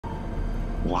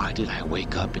Why did I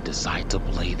wake up and decide to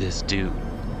play this dude?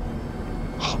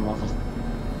 Oh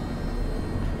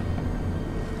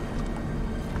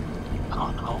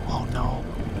no, oh no.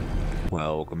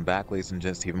 Welcome back, ladies and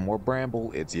gents, to even more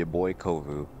Bramble. It's your boy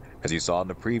Kovu. As you saw in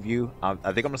the preview, I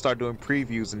think I'm gonna start doing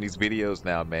previews in these videos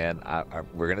now, man.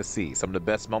 We're gonna see some of the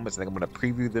best moments. I think I'm gonna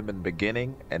preview them in the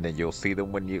beginning, and then you'll see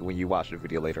them when you watch the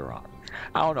video later on.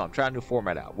 I don't know. I'm trying a new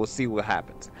format out. We'll see what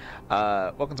happens.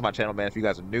 Welcome to my channel, man. If you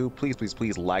guys are new,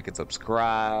 please like and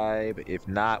subscribe. If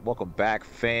not, welcome back,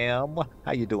 fam.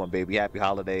 How you doing, baby? Happy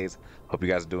holidays. Hope you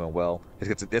guys are doing well.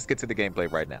 Let's get to the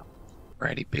gameplay right now.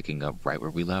 Alrighty, picking up right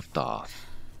where we left off.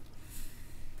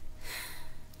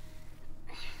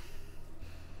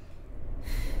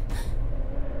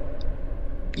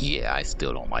 Yeah, I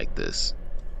still don't like this.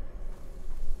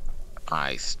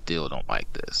 I still don't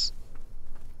like this.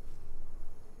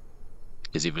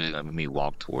 Is he really gonna make me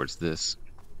walk towards this?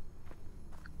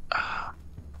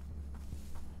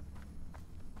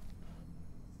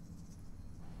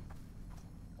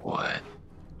 What?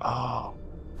 Oh,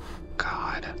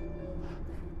 God.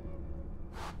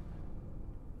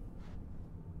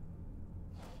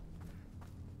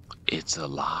 It's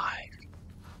alive.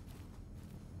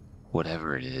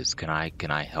 Whatever it is, can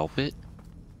I help it?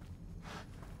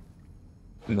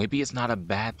 Maybe it's not a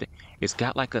bad thing. It's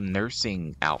got like a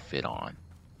nursing outfit on.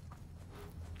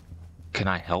 Can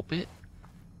I help it?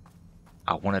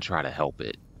 I want to try to help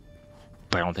it,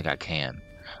 but I don't think I can.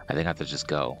 I think I have to just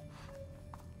go.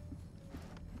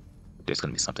 There's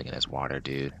gonna be something in this water,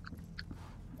 dude.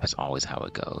 That's always how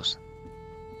it goes.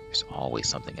 There's always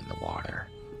something in the water.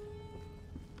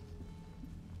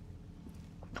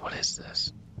 What is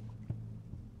this?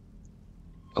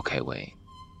 Okay, wait.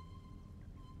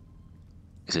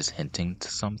 Is this hinting to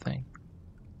something?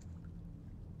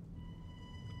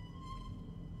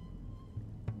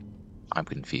 I'm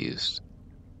confused.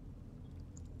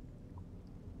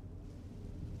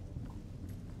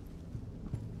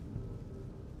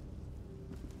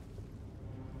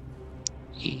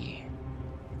 E.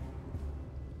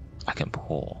 I can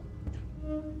pull.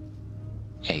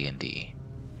 A and D.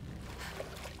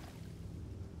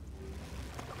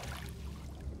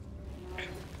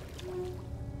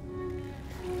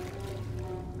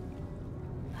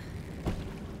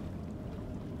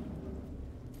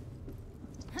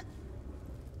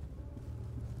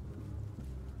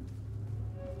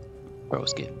 Bro,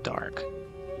 it's getting dark.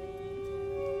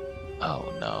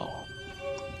 Oh no.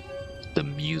 The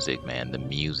music, man, the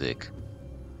music.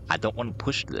 I don't want to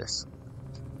push this.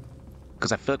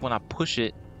 Because I feel like when I push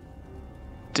it...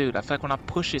 Dude, I feel like when I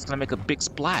push it, it's going to make a big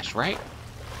splash, right?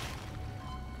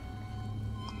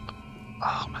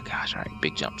 Oh my gosh, alright.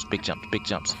 Big jumps, big jumps, big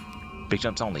jumps. Big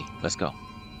jumps only. Let's go.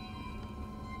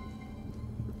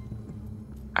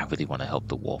 I really want to help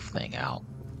the wolf thing out.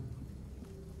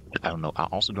 I don't know. I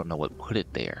also don't know what put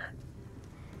it there.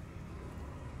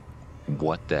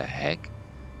 What the heck?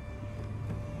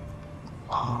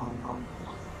 Oh.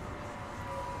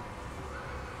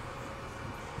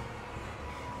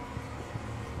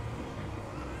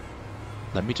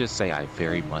 Let me just say I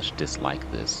very much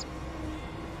dislike this.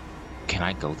 Can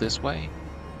I go this way?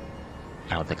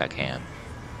 I don't think I can.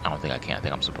 I don't think I can. I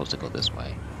think I'm supposed to go this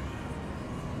way.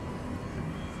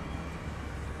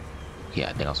 Yeah,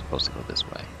 I think I'm supposed to go this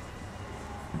way.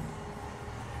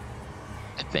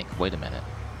 I think. Wait a minute.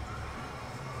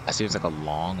 I see there's like a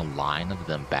long line of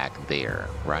them back there,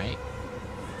 right?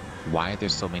 Why are there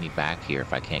so many back here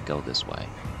if I can't go this way?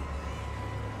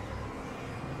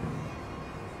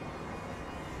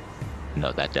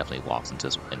 No, that definitely walks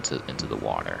into the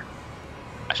water.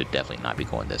 I should definitely not be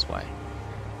going this way.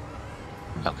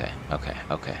 Okay.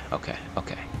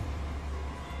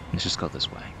 Let's just go this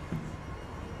way.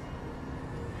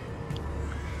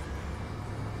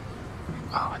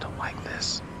 Oh, I don't like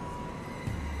this.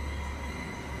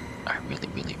 I really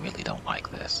don't like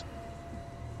this.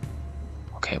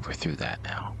 Okay, we're through that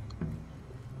now.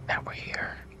 Now we're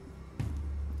here.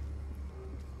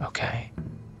 Okay.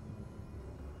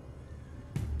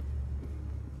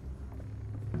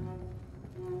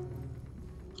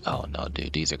 Oh no,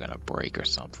 dude, these are gonna break or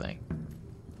something.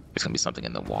 There's gonna be something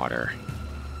in the water.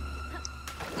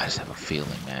 I just have a feeling,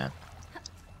 man.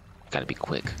 Gotta be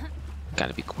quick.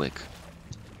 Gotta be quick.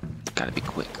 Gotta be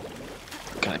quick.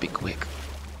 Gotta be quick.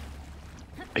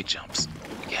 Big jumps.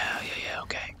 Yeah,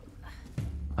 okay.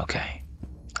 Okay.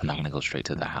 I'm not gonna go straight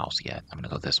to the house yet. I'm gonna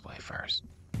go this way first.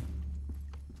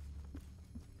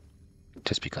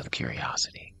 Just because of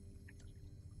curiosity.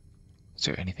 Is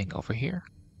there anything over here?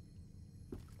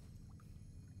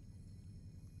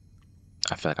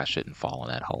 I feel like I shouldn't fall in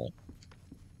that hole.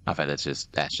 I feel like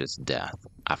that's just death.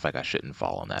 I feel like I shouldn't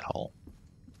fall in that hole.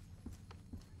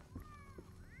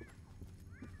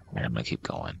 And I'm gonna keep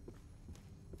going.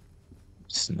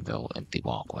 Just in the middle, empty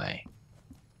walkway.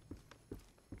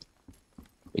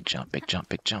 Big jump, big jump,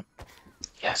 big jump.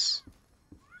 Yes.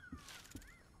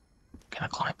 Can I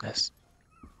climb this?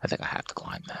 I think I have to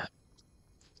climb that.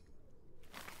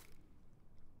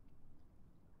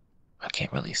 I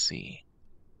can't really see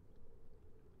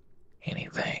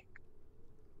anything.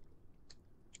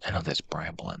 I know there's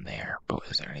Bramble in there, but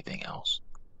is there anything else?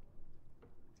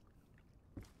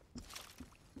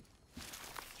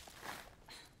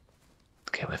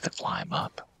 Okay, we have to climb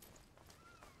up.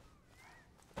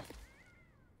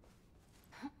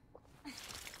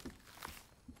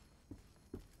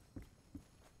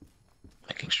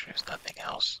 Making sure there's nothing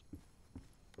else.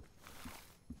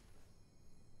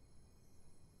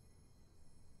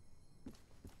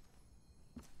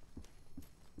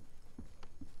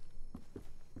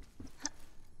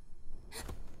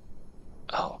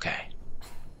 Oh, okay.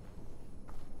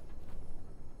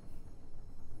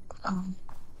 Oh,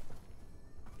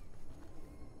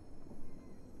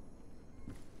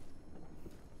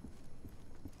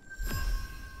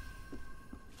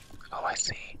 I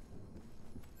see.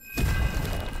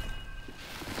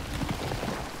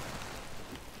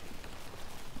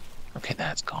 Okay,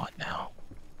 that's gone now.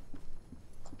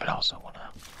 But I also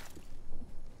wanna...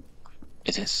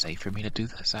 Is it safe for me to do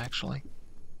this, actually?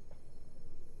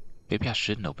 Maybe I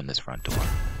shouldn't open this front door.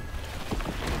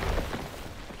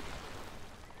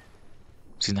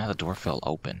 See, now the door fell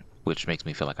open, which makes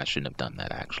me feel like I shouldn't have done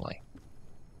that, actually.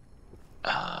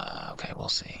 Okay, we'll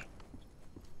see.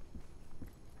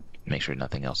 Make sure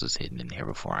nothing else is hidden in here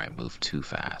before I move too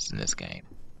fast in this game.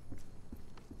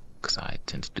 Because I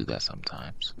tend to do that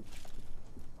sometimes.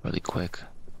 Really quick.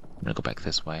 I'm gonna go back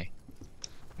this way.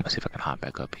 I'm gonna see if I can hop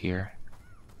back up here.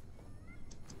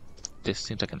 This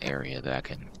seems like an area that I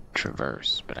can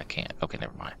traverse, but I can't. Okay,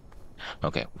 never mind.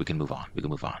 Okay, we can move on. We can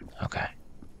move on. Okay.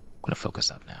 I'm gonna focus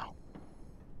up now.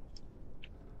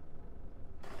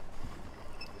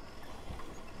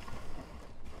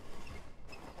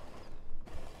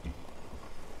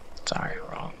 Sorry,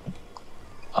 wrong.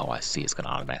 Oh, I see. It's gonna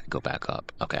automatically go back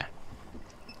up. Okay.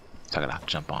 So I gotta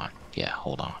jump on. Yeah,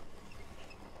 hold on.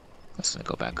 It's gonna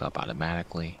go back up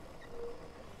automatically,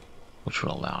 which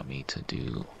will allow me to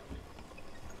do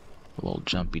a little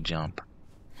jumpy jump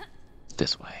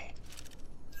this way.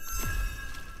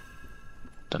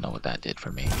 Don't know what that did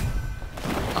for me.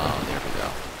 Oh, there we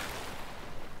go.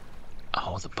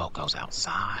 Oh, the boat goes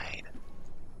outside.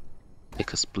 It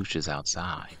splooshes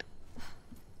outside.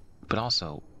 But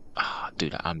also,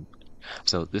 dude,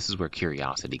 so this is where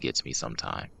curiosity gets me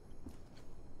sometime.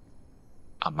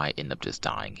 I might end up just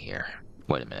dying here.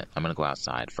 Wait a minute. I'm gonna go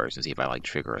outside first and see if I like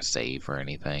trigger a save or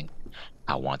anything.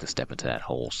 I want to step into that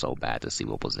hole so bad to see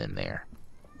what was in there.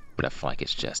 But I feel like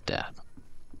it's just death.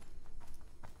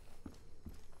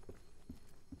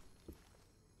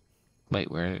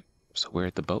 Wait, where'd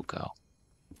the boat go?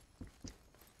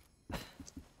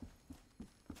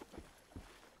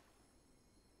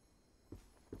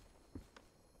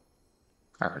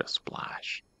 I heard a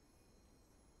splash.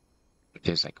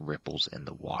 There's like ripples in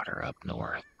the water up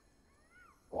north.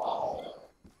 Whoa.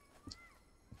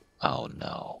 Oh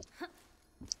no.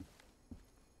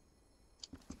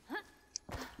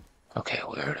 Okay,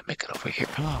 where to make it over here?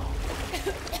 Oh.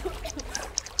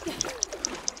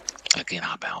 I can't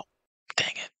hop out.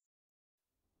 Dang it.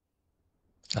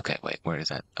 Okay, wait, where is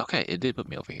that? Okay, it did put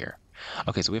me over here.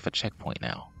 Okay, so we have a checkpoint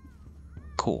now.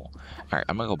 Cool. Alright,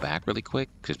 I'm gonna go back really quick,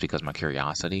 just because of my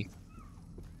curiosity.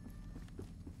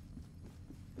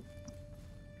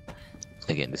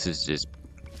 Again, this is just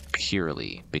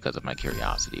purely because of my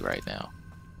curiosity right now.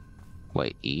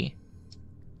 Wait, E?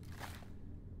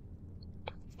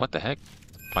 What the heck?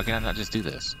 Why can't I not just do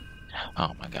this?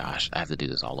 Oh my gosh, I have to do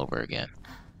this all over again.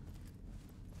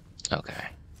 Okay.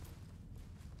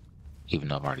 Even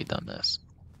though I've already done this.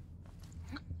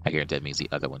 I guarantee that means the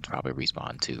other ones probably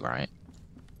respawn too, right?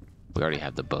 We already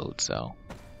have the boat, so.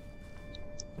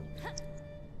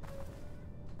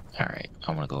 Alright,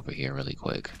 I'm gonna go over here really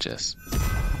quick. Just,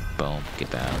 boom,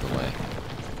 get that out of the way.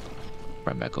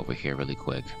 Run back over here really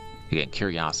quick. Again,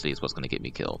 curiosity is what's gonna get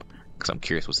me killed. Because I'm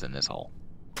curious what's in this hole.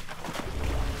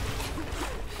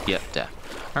 Yep,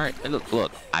 death. Alright,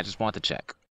 look, I just want to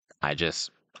check. I just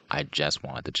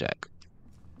wanted to check.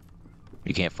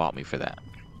 You can't fault me for that.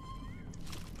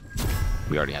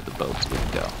 We already have the boat, so we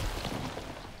can go.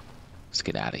 Let's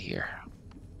get out of here.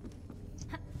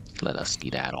 Let us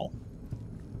skedaddle.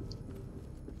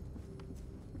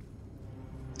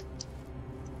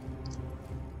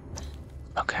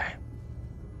 Okay.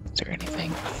 there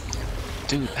anything?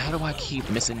 Dude, how do I keep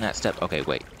missing that step? Okay,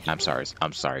 wait. I'm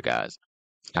sorry, guys.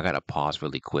 I gotta pause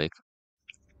really quick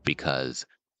because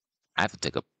I have to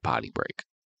take a potty break.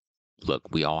 Look,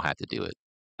 we all have to do it.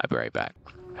 I'll be right back.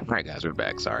 All right, guys, we're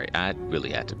back. Sorry, I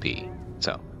really had to pee.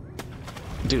 So,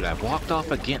 dude, I walked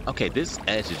off again. Okay, this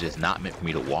edge is just not meant for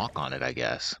me to walk on it, I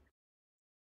guess.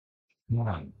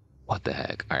 What the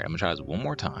heck? All right, I'm gonna try this one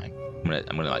more time. I'm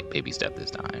gonna like baby step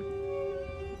this time.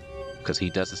 Because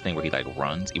he does this thing where he like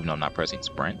runs even though I'm not pressing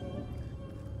sprint.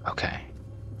 Okay.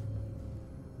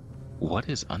 What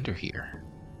is under here?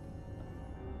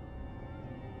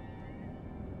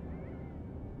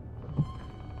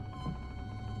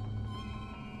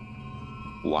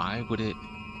 Why would it...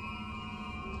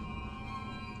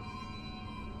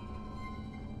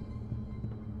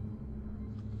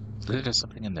 There's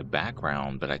something in the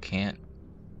background, but I can't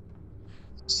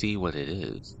see what it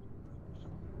is.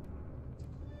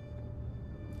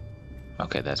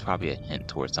 Okay, that's probably a hint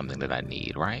towards something that I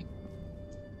need, right?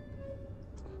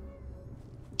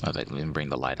 I was like, let me bring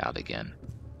the light out again.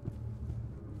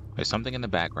 There's something in the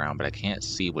background, but I can't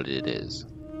see what it is.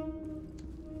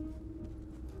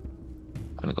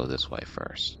 I'm gonna go this way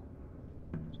first.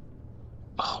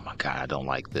 Oh my god, I don't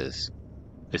like this.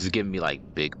 This is giving me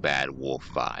like big bad wolf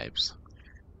vibes.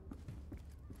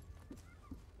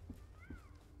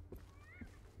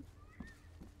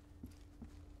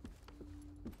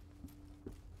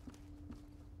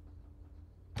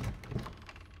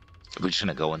 We're just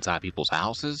gonna go inside people's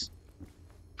houses?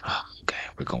 Oh, okay,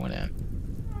 we're going in.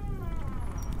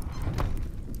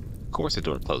 Of course the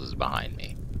door closes behind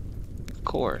me. Of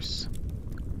course.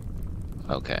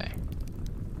 Okay.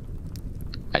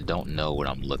 I don't know what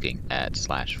I'm looking at.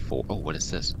 /4. Oh, what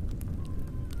is this?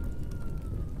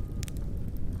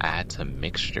 Add to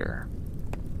mixture.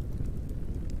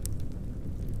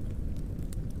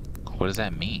 What does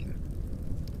that mean?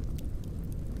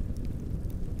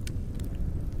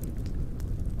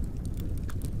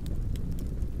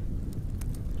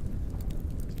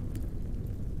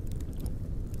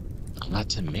 Add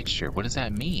to mixture. What does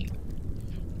that mean?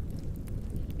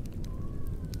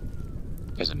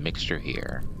 There's a mixture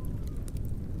here.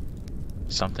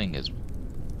 Something is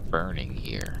burning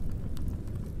here.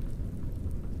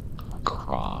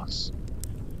 Cross.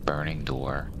 Burning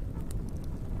door.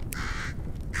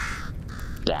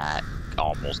 That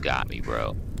almost got me,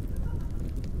 bro.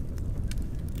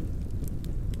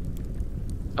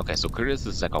 Okay, so clearly this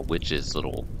is like a witch's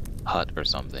little hut or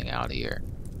something out here.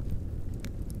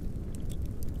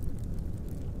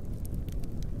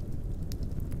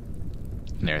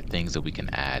 And there are things that we can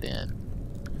add in.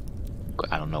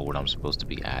 But I don't know what I'm supposed to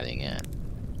be adding in.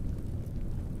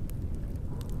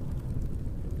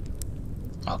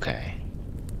 Okay.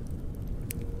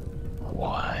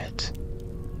 What?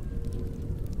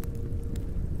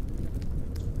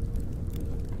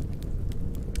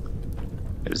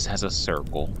 This has a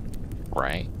circle,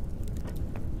 right?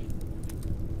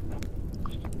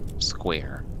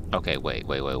 Square. Okay, wait.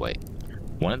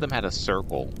 One of them had a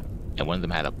circle, and one of them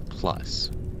had a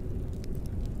plus.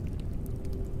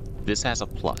 This has a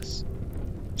plus.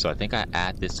 So I think I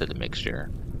add this to the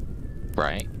mixture.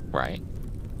 Right?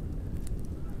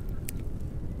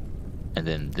 And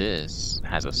then this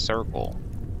has a circle.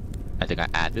 I think I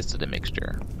add this to the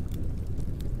mixture.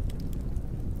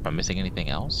 Am I missing anything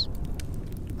else?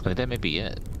 I think that may be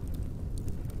it.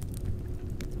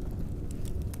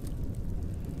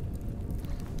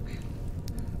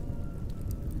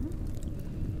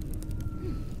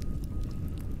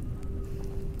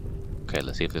 Okay,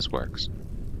 let's see if this works.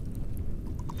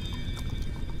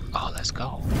 Oh, let's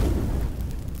go.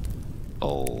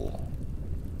 Oh.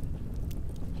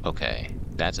 Okay,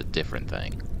 that's a different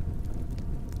thing.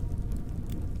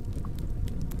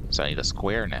 So I need a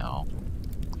square now.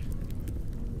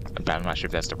 But I'm not sure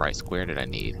if that's the right square that I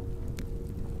need.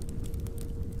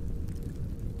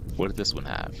 What did this one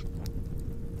have?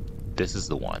 This is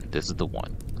the one. This is the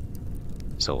one.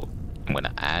 So I'm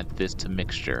gonna add this to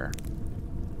mixture.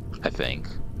 I think.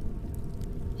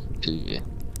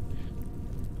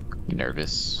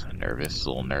 Nervous, a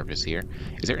little nervous here.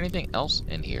 Is there anything else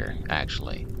in here,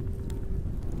 actually?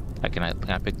 Can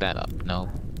I pick that up? No.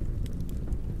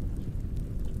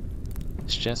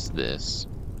 It's just this.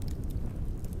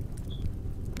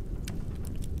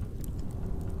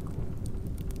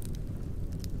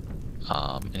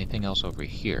 Anything else over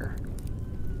here?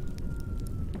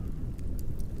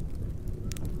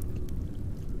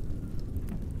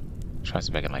 Try to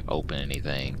see if I can like open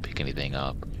anything, pick anything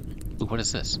up. Ooh, what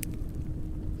is this?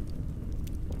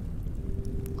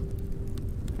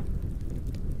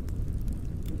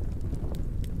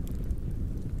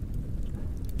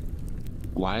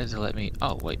 Why does it let me...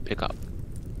 Oh, wait, pick up.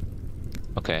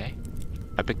 Okay.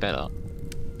 I picked that up.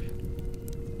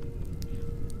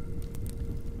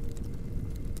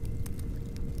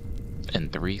 In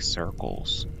 3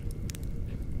 circles.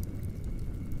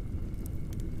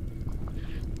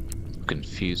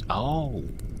 Confused. Oh!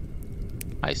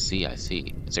 I see, I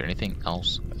see. Is there anything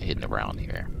else hidden around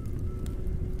here?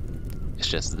 It's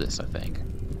just this, I think.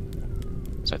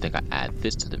 So I think I add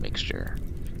this to the mixture.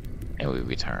 And we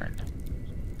return.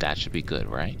 That should be good,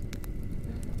 right?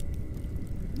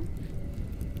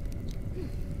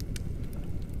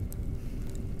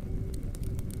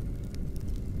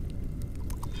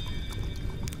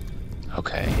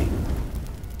 Okay.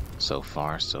 So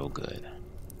far, so good.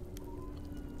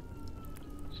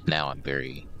 Now I'm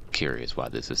very curious why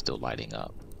this is still lighting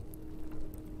up.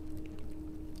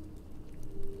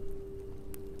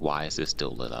 Why is this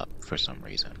still lit up for some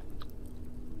reason?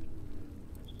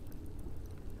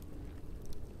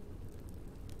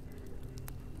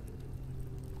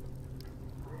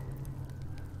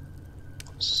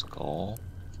 Skull.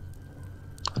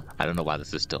 I don't know why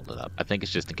this is still lit up. I think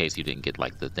it's just in case you didn't get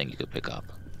like the thing you could pick up.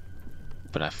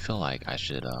 But I feel like I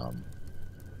should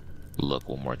look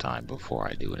one more time before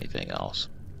I do anything else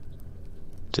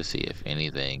to see if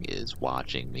anything is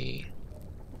watching me.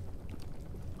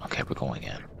 Okay, we're going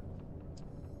in.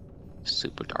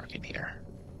 Super dark in here.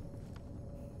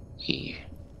 E.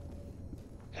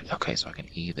 Okay, so I can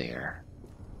E there.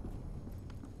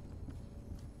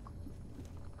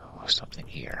 Oh, something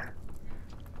here.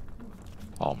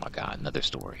 Oh my god, another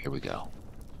story. Here we go.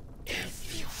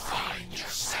 If you find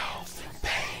yourself in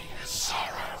pain and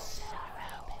sorrow,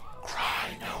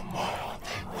 cry no more,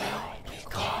 they will be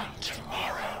gone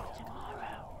tomorrow.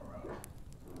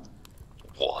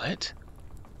 What?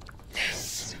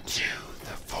 Listen to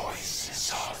the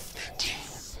voices of the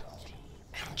deep,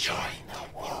 and join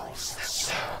the wolves that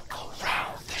circle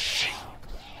round the sheep.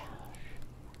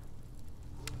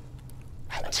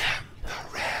 A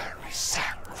temporary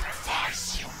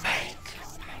sacrifice you make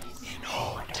in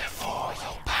order for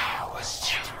your powers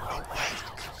to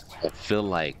awake. I feel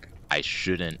like I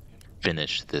shouldn't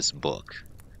finish this book.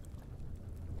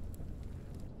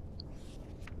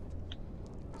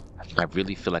 I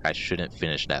really feel like I shouldn't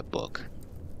finish that book.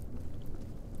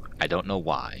 I don't know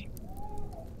why.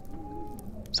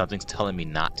 Something's telling me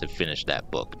not to finish that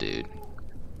book, dude.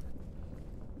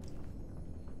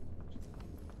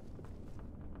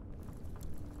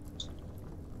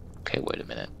 Okay, wait a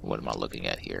minute. What am I looking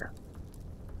at here?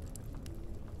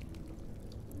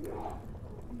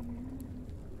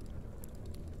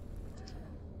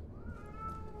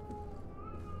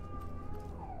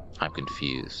 I'm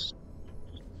confused.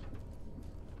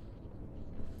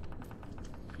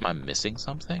 Am I missing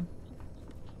something?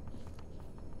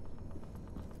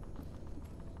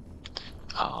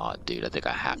 Oh, dude, I think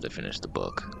I have to finish the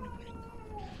book.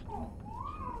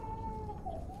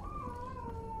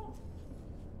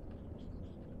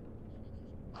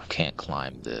 I can't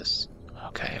climb this.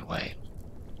 Okay, wait.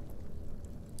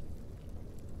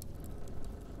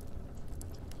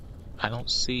 I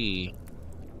don't see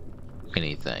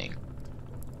anything.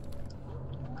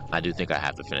 I do think I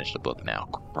have to finish the book now.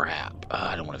 Crap.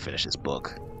 I don't want to finish this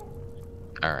book.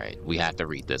 Alright, we have to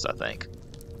read this, I think.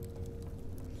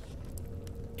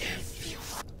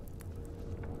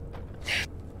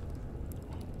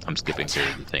 I'm skipping through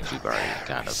the things we've already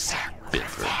kind of been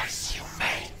through. You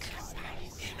make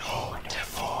in order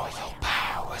for your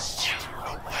powers to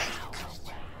awake.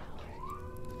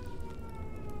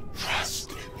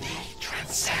 Trust in the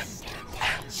transcendent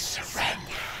and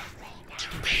surrender to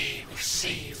be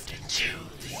received into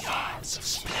the arms of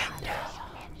splendor.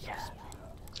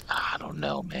 I don't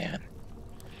know, man.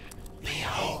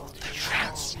 Behold the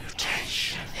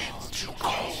transmutation into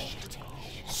gold.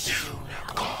 Soon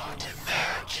a god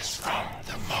emerges from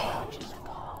the mold.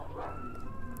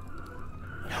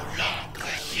 No longer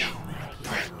human,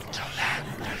 brick to land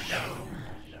alone.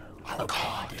 A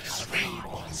goddess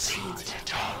reborn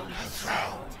seated on her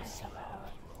throne.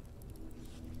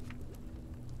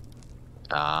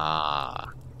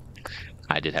 Ah,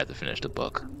 I did have to finish the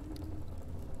book.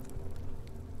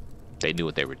 They knew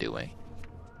what they were doing.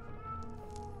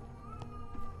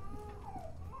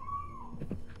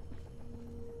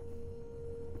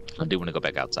 I do want to go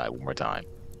back outside one more time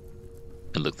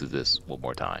and look through this one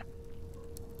more time,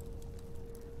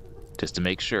 just to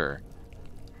make sure.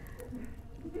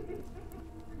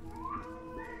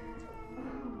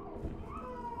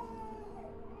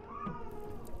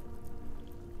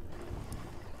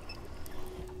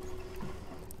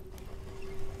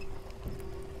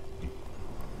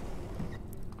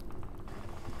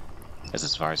 Is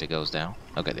this as far as it goes down?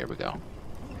 Okay, there we go.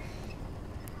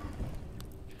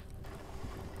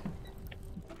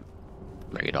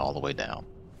 Straight all the way down.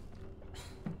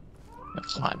 And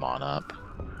climb on up.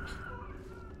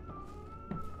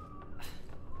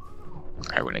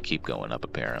 Alright, we're gonna keep going up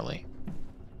apparently.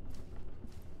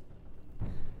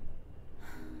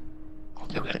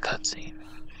 Okay, we got a cutscene.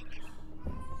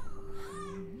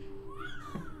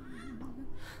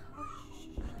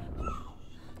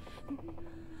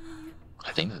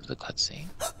 I think this is a cutscene.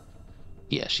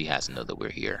 Yeah, she has to know that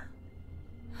we're here.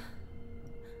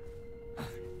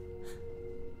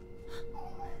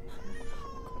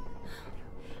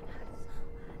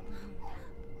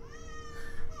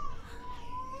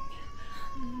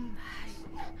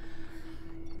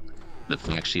 The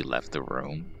fact she left the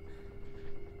room.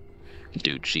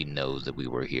 Dude, she knows that we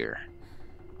were here.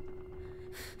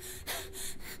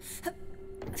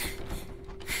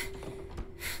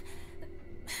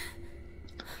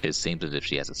 It seems as if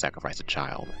she has to sacrifice a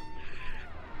child.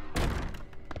 I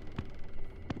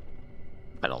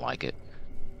don't like it.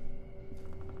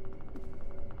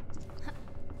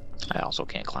 I also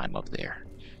can't climb up there.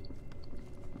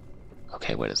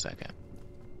 Okay, wait a second.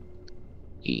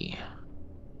 E.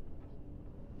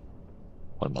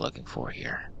 What am I looking for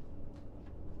here?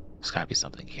 There's gotta be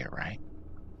something here, right?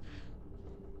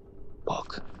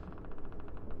 Book.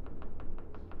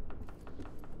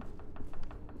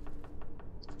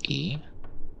 E.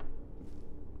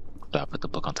 Do I put the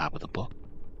book on top of the book?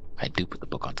 I do put the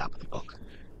book on top of the book.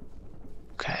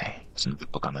 Okay, there's another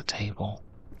book on the table.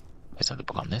 There's another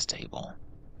book on this table.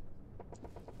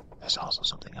 There's also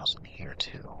something else in here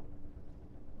too.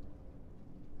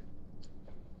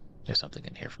 There's something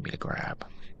in here for me to grab.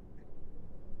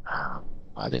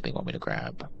 I think they want me to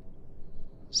grab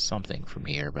something from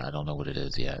here, but I don't know what it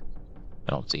is yet.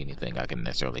 I don't see anything I can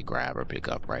necessarily grab or pick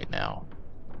up right now.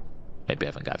 Maybe I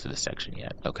haven't got to this section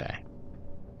yet. Okay.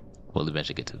 We'll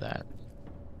eventually get to that.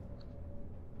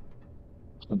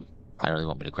 I really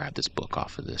want me to grab this book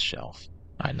off of this shelf.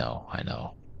 I know.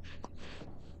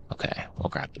 Okay, we'll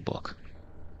grab the book.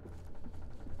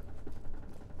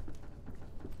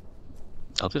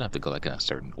 I hope we don't have to go like in a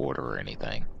certain order or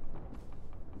anything.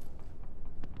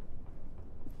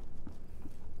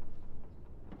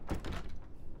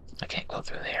 I can't go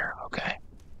through there, okay.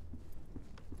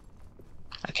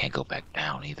 I can't go back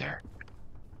down either.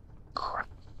 Crap.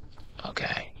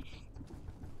 Okay.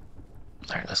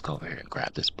 Alright, let's go over here and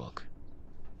grab this book.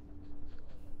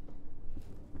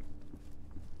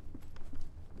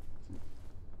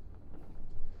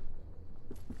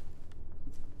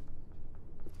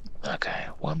 Okay,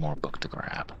 one more book to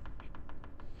grab.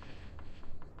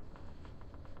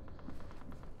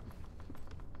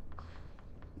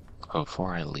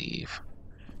 Before I leave,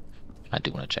 I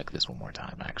do want to check this one more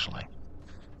time, actually.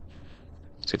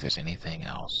 See if there's anything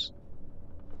else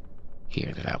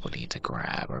here that I would need to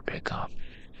grab or pick up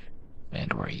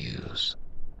and or use.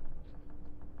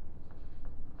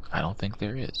 I don't think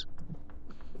there is.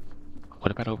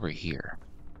 What about over here?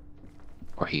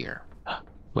 Or here?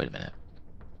 Wait a minute.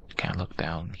 Can I look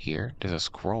down here? There's a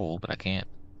scroll, but I can't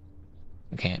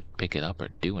pick it up or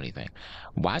do anything.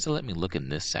 Why does it let me look in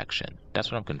this section?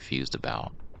 That's what I'm confused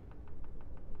about.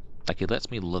 Like, it lets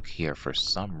me look here for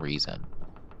some reason.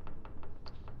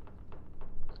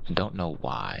 I don't know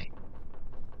why.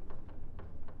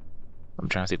 I'm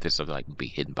trying to see if there's something like be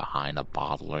hidden behind a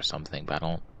bottle or something, but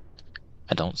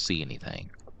I don't see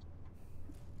anything.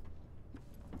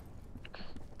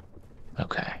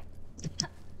 Okay.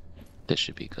 This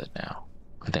should be good now.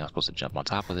 I think I'm supposed to jump on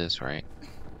top of this, right?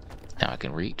 Now I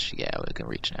can reach? Yeah, we can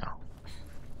reach now.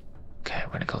 Okay,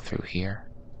 we're gonna go through here.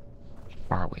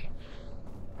 Where are we?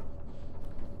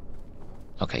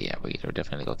 Okay, yeah, we're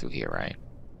definitely go through here, right?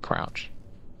 Crouch.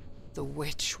 The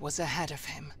witch was ahead of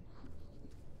him.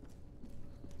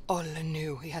 Ola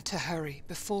knew he had to hurry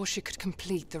before she could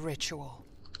complete the ritual.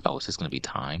 Oh, is this gonna be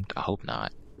timed? I hope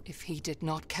not. If he did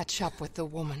not catch up with the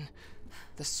woman,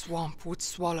 the swamp would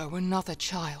swallow another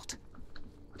child.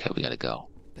 Okay, we gotta go.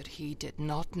 But he did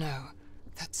not know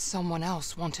that someone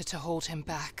else wanted to hold him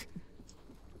back.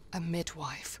 A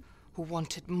midwife who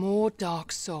wanted more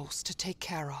dark souls to take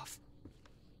care of.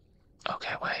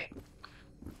 Okay, wait.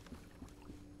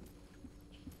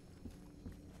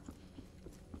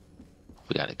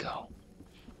 We gotta go.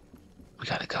 We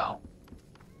gotta go.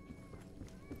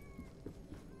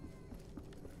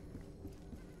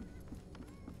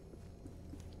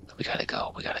 We gotta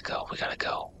go. We gotta go. We gotta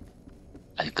go.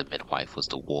 I think the midwife was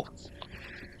the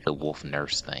wolf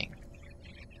nurse thing.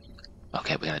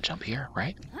 Okay, we gotta jump here,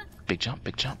 right? Big jump,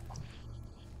 big jump.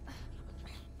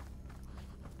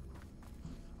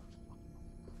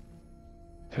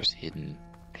 There's hidden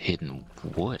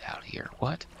wood out here.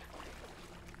 What?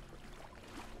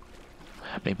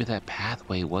 Maybe that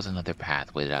pathway was another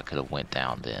pathway that I could have went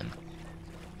down then.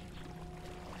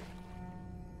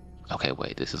 Okay,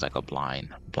 wait, this is like a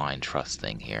blind trust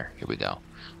thing here. Here we go.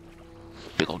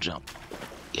 Big old jump.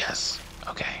 Yes.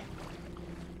 Okay.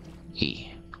 E.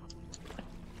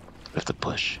 We have to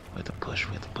push. We have to push.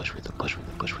 We have to push. We have to push. We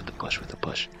have to push. We have to push. We have to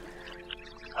push.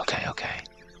 Okay, okay.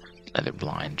 Another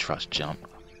blind trust jump.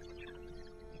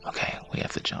 Okay, we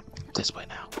have to jump this way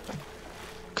now.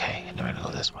 Okay, and then we're gonna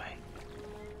go this way.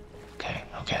 Okay,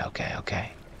 okay, okay,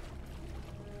 okay.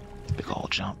 Big old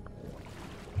jump.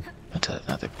 Into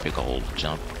another big old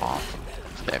jump off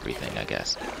of everything, I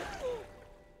guess.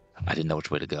 I didn't know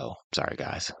which way to go. Sorry,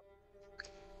 guys.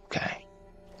 Okay.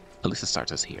 At least it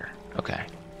starts us here. Okay.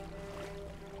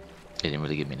 It didn't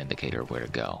really give me an indicator of where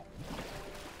to go.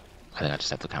 I think I just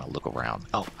have to kind of look around.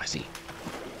 Oh, I see.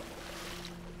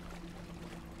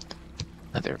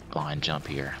 Another blind jump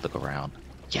here. Look around.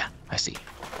 Yeah, I see.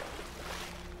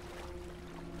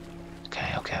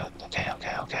 Okay, okay, okay,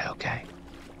 okay, okay, okay.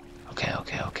 Okay,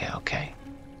 okay, okay, okay.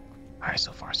 Alright,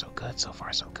 so far so good. So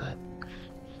far so good.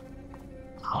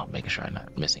 Oh, making sure I'm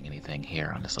not missing anything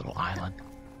here on this little island.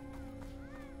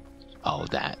 Oh,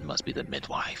 that must be the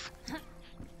midwife.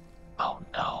 Oh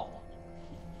no.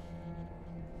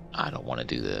 I don't want to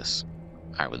do this.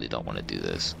 I really don't want to do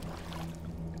this.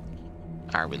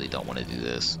 I really don't want to do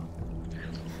this.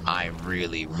 I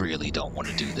really, really don't want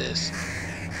to do this.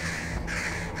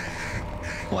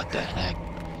 What the heck?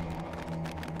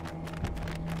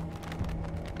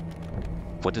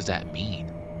 What does that mean?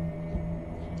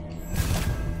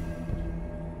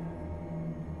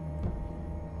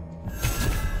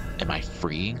 Am I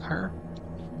freeing her?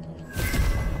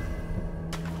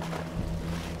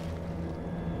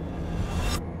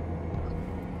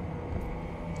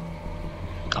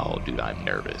 Oh, dude, I'm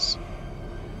nervous.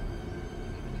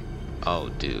 Oh,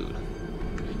 dude.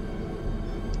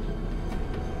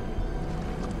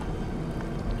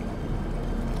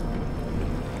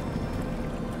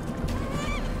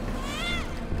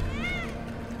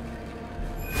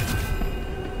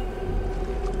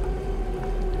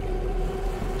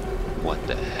 What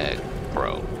the heck,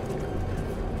 bro?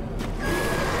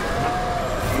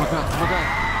 Oh my god,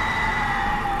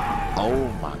 oh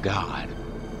my god.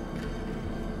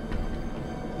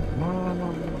 Oh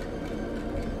my god.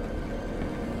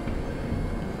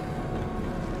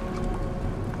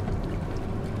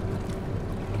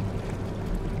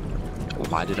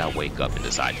 Why did I wake up and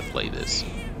decide to play this?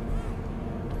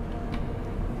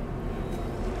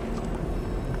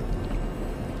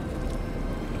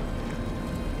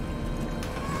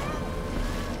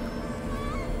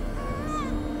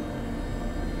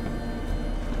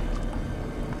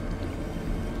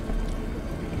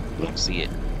 I don't see it.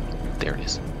 There it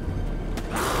is.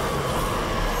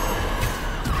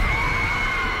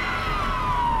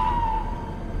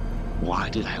 Why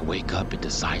did I wake up and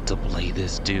decide to play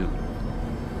this, dude?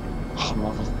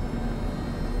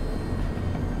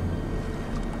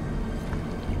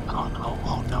 Oh no,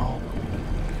 oh no.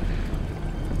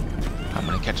 I'm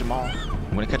gonna catch them all.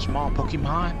 I'm gonna catch them all,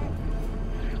 Pokemon.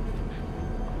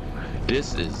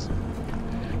 This is...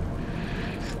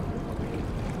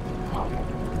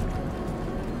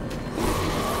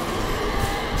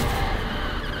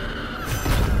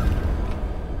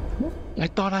 I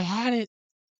thought I had it.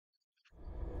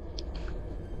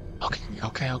 Okay,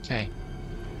 okay, okay.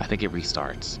 I think it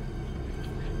restarts.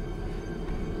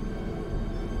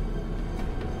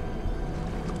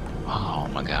 Oh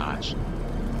my gosh.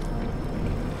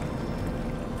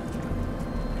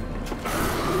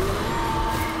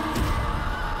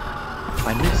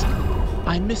 I missed.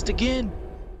 I missed again.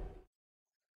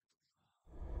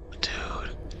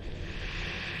 Dude.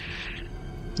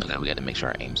 Okay, we got to make sure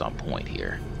our aim's on point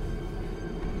here.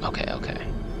 Okay, okay.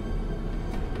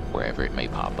 Wherever it may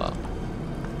pop up.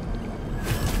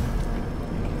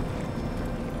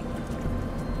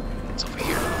 It's over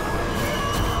here.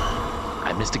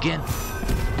 I missed again.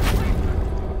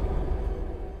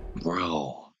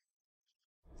 Bro.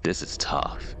 This is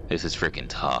tough. This is freaking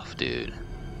tough, dude.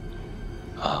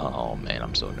 Oh man,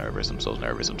 I'm so nervous. I'm so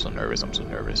nervous. I'm so nervous. I'm so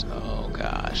nervous. Oh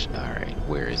gosh. Alright,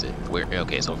 where is it? Where?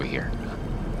 Okay, it's over here.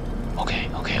 Okay,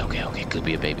 okay, okay, okay. Could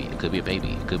be a baby. It could be a baby.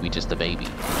 It could be just a baby.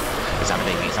 It's not a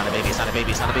baby. It's not a baby. It's not a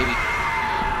baby. It's not a baby.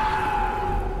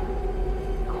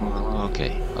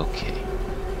 Okay, okay.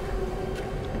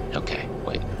 Okay,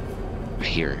 wait. I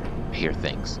hear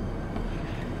things.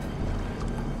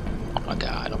 Oh my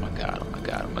god, oh my god, oh my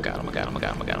god, oh my god, oh my god, oh my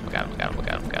god, oh my god, oh my god, oh my god, oh my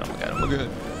god, oh my god, oh my god, oh my god.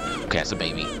 Okay, that's a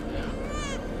baby.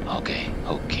 Okay,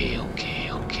 okay,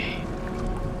 okay, okay.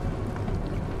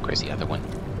 Where's the other one?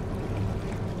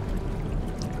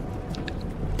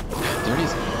 There it is.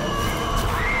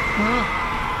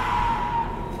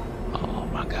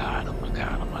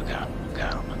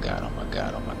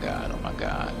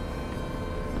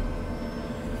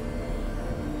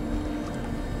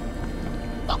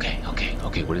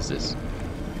 Okay, what is this?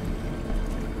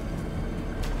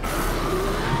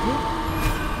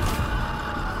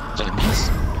 Did I miss?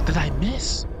 Did I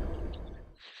miss?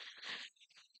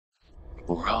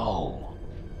 Bro.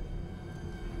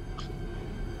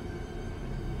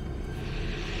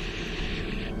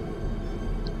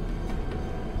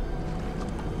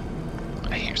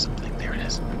 I hear something. There it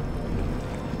is.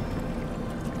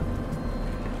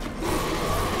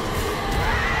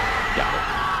 Got it.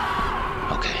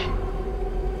 Okay.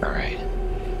 Alright.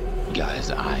 Guys,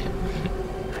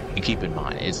 you keep in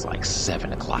mind, it's like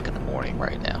 7 o'clock in the morning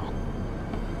right now.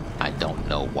 I don't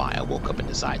know why I woke up and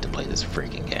decided to play this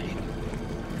freaking game.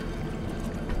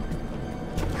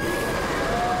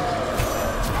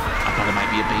 I thought it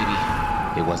might be a baby.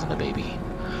 It wasn't a baby.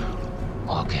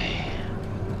 Okay.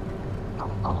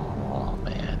 Oh,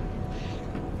 man.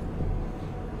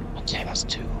 Okay, that's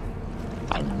 2.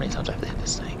 I don't know how many times I have to hit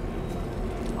this thing.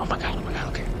 Oh my god,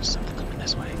 okay, there's something coming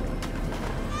this way.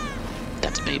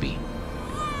 That's a baby.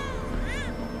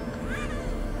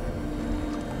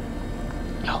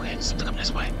 Okay, there's something coming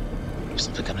this way. There's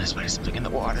something coming this way, there's something in the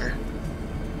water.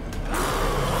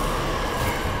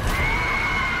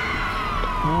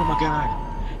 Oh my god.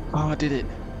 Oh, I did it.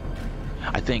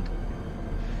 I think.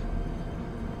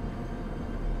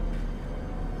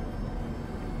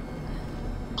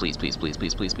 Please. I'm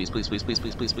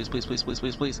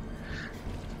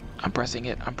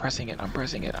pressing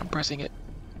it.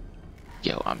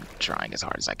 Yo, I'm trying as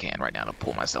hard as I can right now to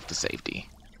pull myself to safety.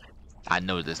 I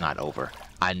know this is not over.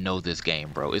 I know this game,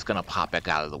 bro. It's gonna pop back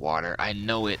out of the water. I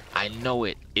know it.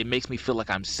 It makes me feel like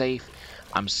I'm safe.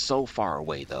 I'm so far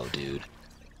away though, dude.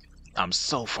 I'm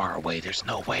so far away. There's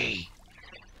no way.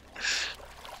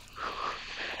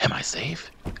 Am I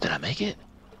safe? Did I make it?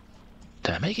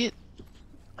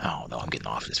 Oh no, I'm getting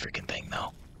off this freaking thing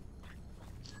though.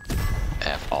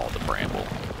 F all the Bramble.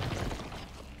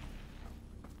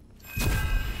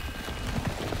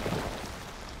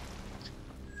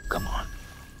 Come on.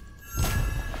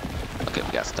 Okay,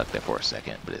 we got stuck there for a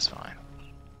second, but it's fine.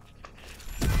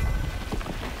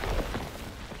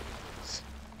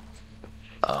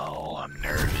 Oh, I'm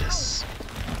nervous.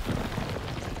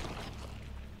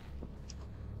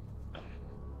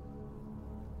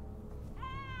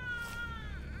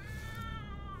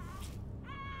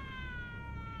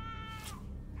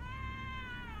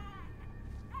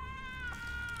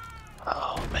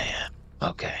 Oh, man.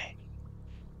 Okay.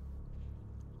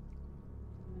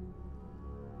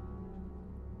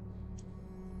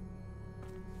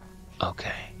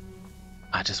 Okay.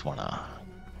 I just wanna.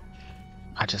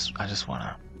 I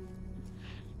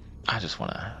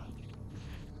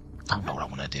don't know what I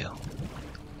wanna do. I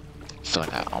feel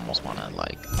like I almost wanna,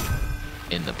 like,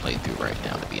 end the playthrough right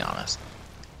now, to be honest.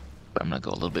 But I'm gonna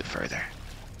go a little bit further.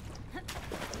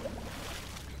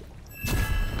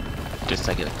 Just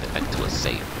to get to a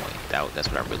save point. That's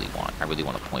what I really want. I really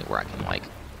want a point where I can, like,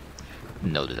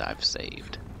 know that I've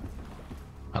saved.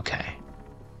 Okay.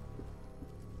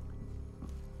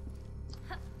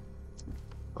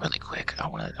 Really quick, I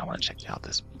wanna check out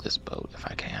this boat if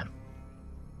I can.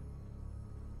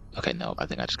 Okay, no, I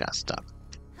think I just got stuck.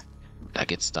 Did I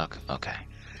get stuck? Okay.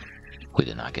 We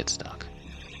did not get stuck.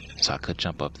 So I could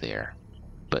jump up there,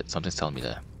 but something's telling me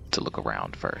to look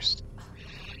around first.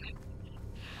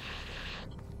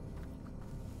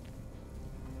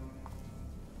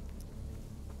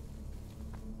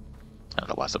 I don't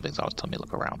know why something's always telling me to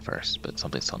look around first, but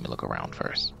something's telling me to look around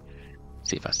first.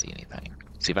 See if I see anything.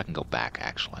 See if I can go back,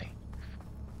 actually.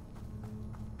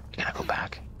 Can I go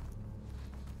back?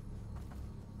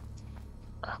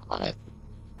 I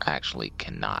actually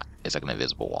cannot. It's like an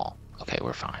invisible wall. Okay,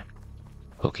 we're fine.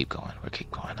 We'll keep going. Okay.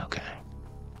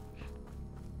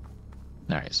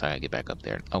 Alright, so I gotta get back up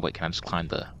there. Oh wait, can I just climb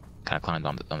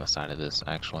on the side of this,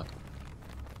 actually?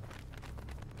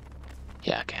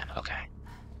 Yeah, I can. Okay.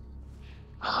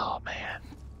 Oh, man.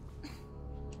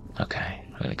 Okay,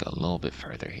 I'm gonna go a little bit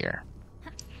further here.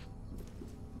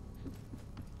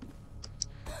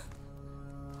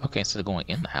 Okay, instead of going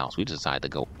in the house, we decided to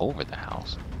go over the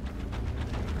house.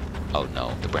 Oh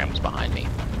no, the Bramble's behind me.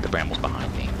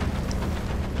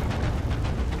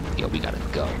 Yo, we gotta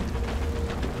go.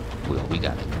 Will, we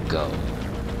gotta go.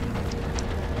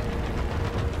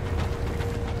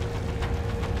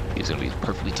 These are gonna be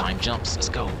perfectly timed jumps. Let's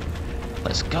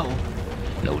go.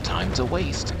 No time to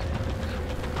waste.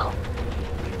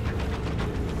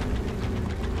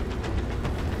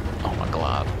 Oh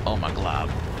my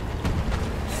glob.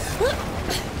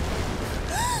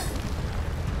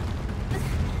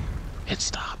 It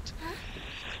stopped.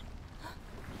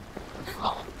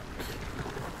 Oh.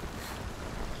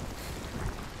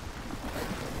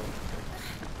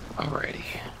 Alrighty.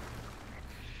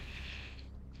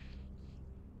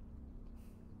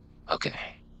 Okay.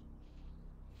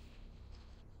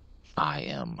 I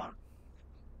am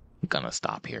gonna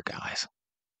stop here, guys.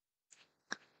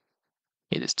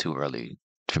 It is too early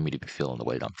for me to be feeling the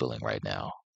way that I'm feeling right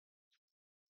now.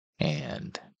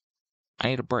 And I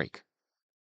need a break.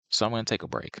 So I'm gonna take a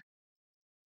break.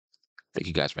 Thank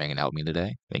you guys for hanging out with me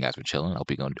today. Thank you guys for chilling.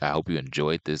 I hope you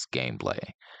enjoyed this gameplay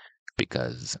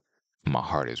because my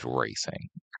heart is racing.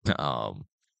 Um,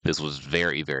 this was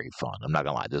very, very fun. I'm not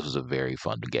gonna lie, this was a very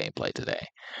fun gameplay today.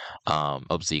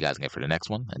 Hope to see you guys again for the next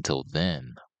one. Until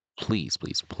then, please,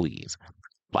 please, please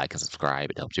like and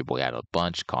subscribe. It helps your boy out a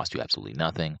bunch, costs you absolutely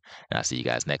nothing. And I'll see you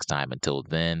guys next time. Until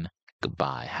then,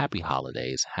 goodbye. Happy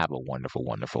holidays. Have a wonderful,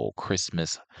 wonderful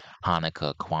Christmas,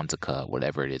 Hanukkah, Kwanzaa,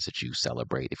 whatever it is that you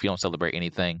celebrate. If you don't celebrate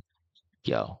anything,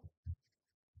 yo,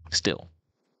 still,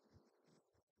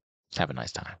 have a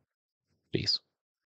nice time. Peace.